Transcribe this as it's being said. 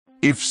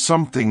If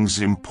something's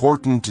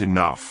important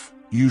enough,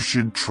 you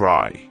should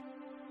try.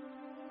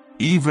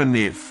 Even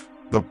if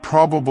the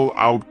probable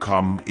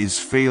outcome is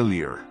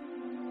failure.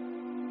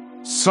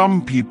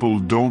 Some people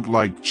don't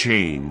like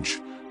change,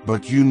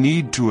 but you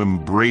need to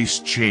embrace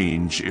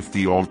change if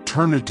the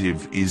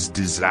alternative is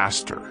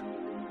disaster.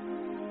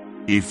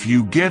 If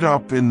you get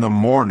up in the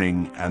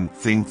morning and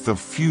think the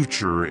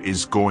future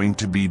is going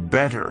to be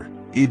better,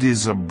 it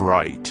is a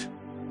bright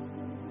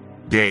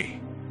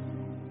day.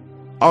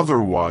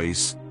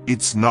 Otherwise,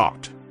 it's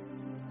not.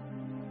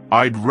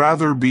 I'd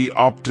rather be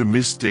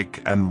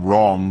optimistic and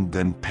wrong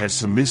than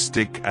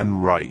pessimistic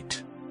and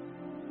right.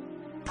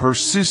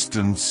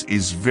 Persistence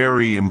is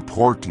very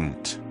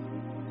important.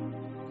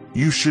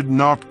 You should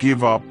not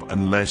give up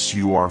unless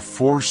you are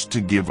forced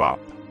to give up.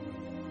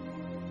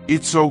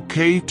 It's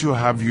okay to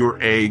have your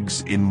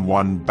eggs in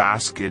one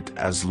basket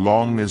as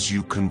long as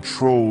you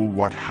control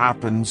what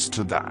happens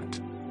to that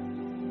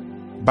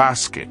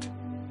basket.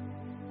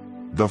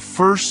 The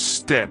first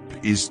step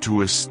is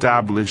to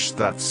establish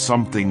that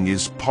something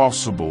is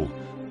possible,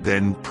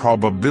 then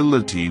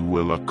probability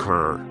will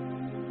occur.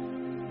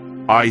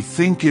 I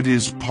think it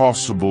is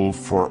possible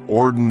for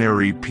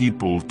ordinary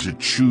people to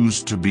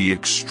choose to be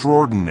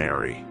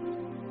extraordinary.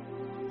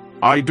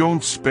 I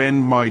don't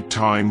spend my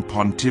time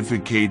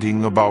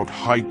pontificating about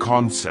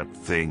high-concept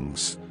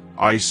things.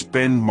 I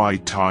spend my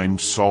time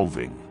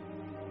solving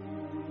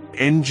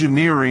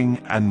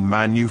engineering and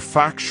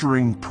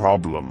manufacturing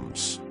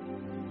problems.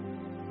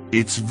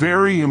 It's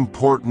very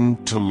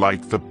important to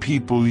like the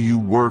people you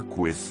work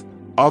with,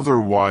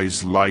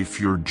 otherwise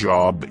your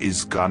job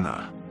is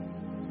gonna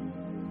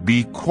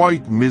be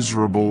quite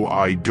miserable.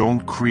 I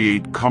don't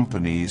create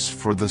companies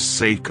for the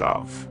sake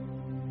of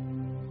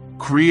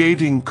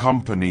creating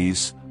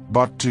companies,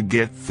 but to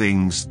get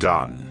things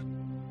done.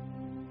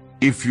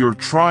 If you're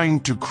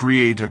trying to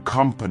create a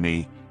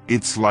company,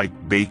 it's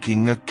like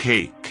baking a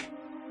cake.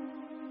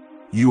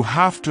 You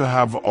have to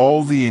have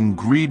all the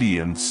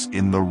ingredients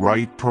in the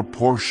right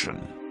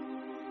proportion.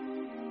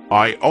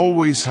 I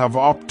always have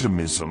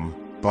optimism,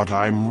 but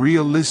I'm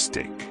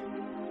realistic.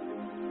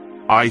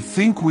 I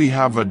think we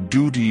have a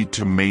duty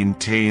to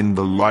maintain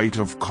the light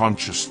of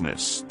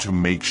consciousness to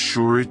make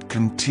sure it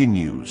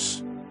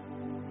continues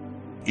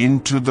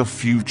into the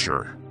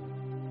future.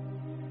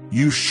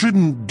 You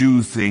shouldn't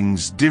do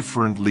things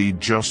differently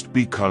just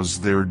because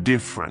they're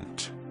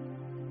different.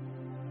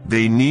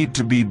 They need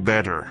to be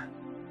better.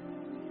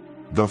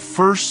 The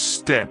first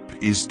step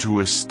is to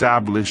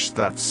establish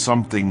that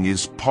something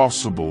is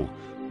possible,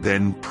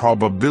 then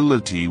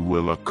probability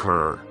will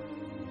occur.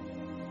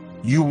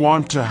 You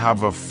want to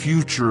have a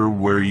future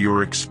where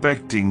you're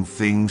expecting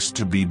things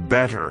to be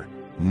better,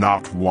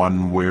 not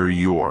one where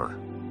you're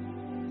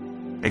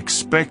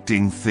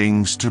expecting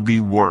things to be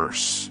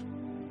worse.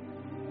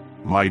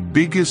 My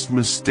biggest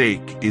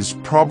mistake is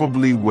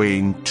probably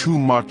weighing too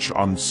much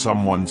on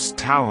someone's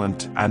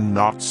talent and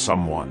not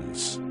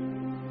someone's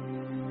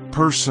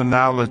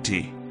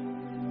personality.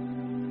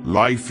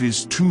 Life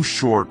is too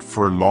short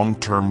for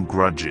long-term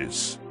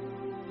grudges.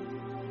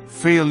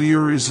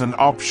 Failure is an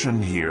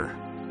option here.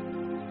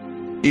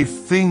 If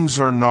things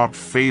are not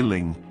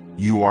failing,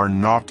 you are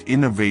not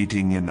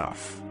innovating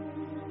enough.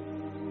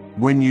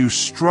 When you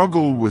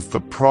struggle with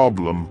the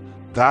problem,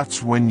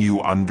 that's when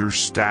you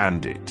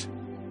understand it.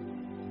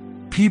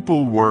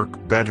 People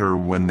work better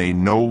when they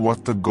know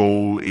what the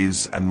goal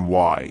is and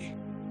why.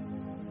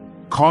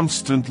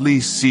 Constantly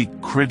seek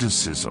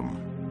criticism.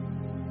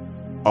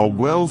 A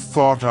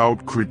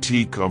well-thought-out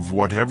critique of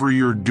whatever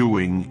you're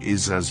doing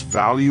is as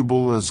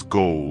valuable as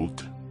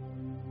gold.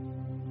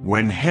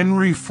 When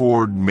Henry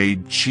Ford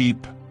made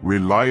cheap,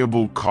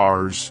 reliable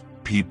cars,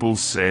 people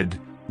said,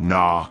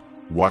 "Nah,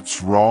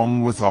 what's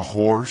wrong with a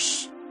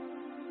horse?"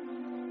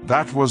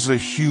 That was a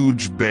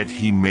huge bet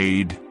he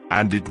made,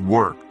 and it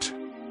worked.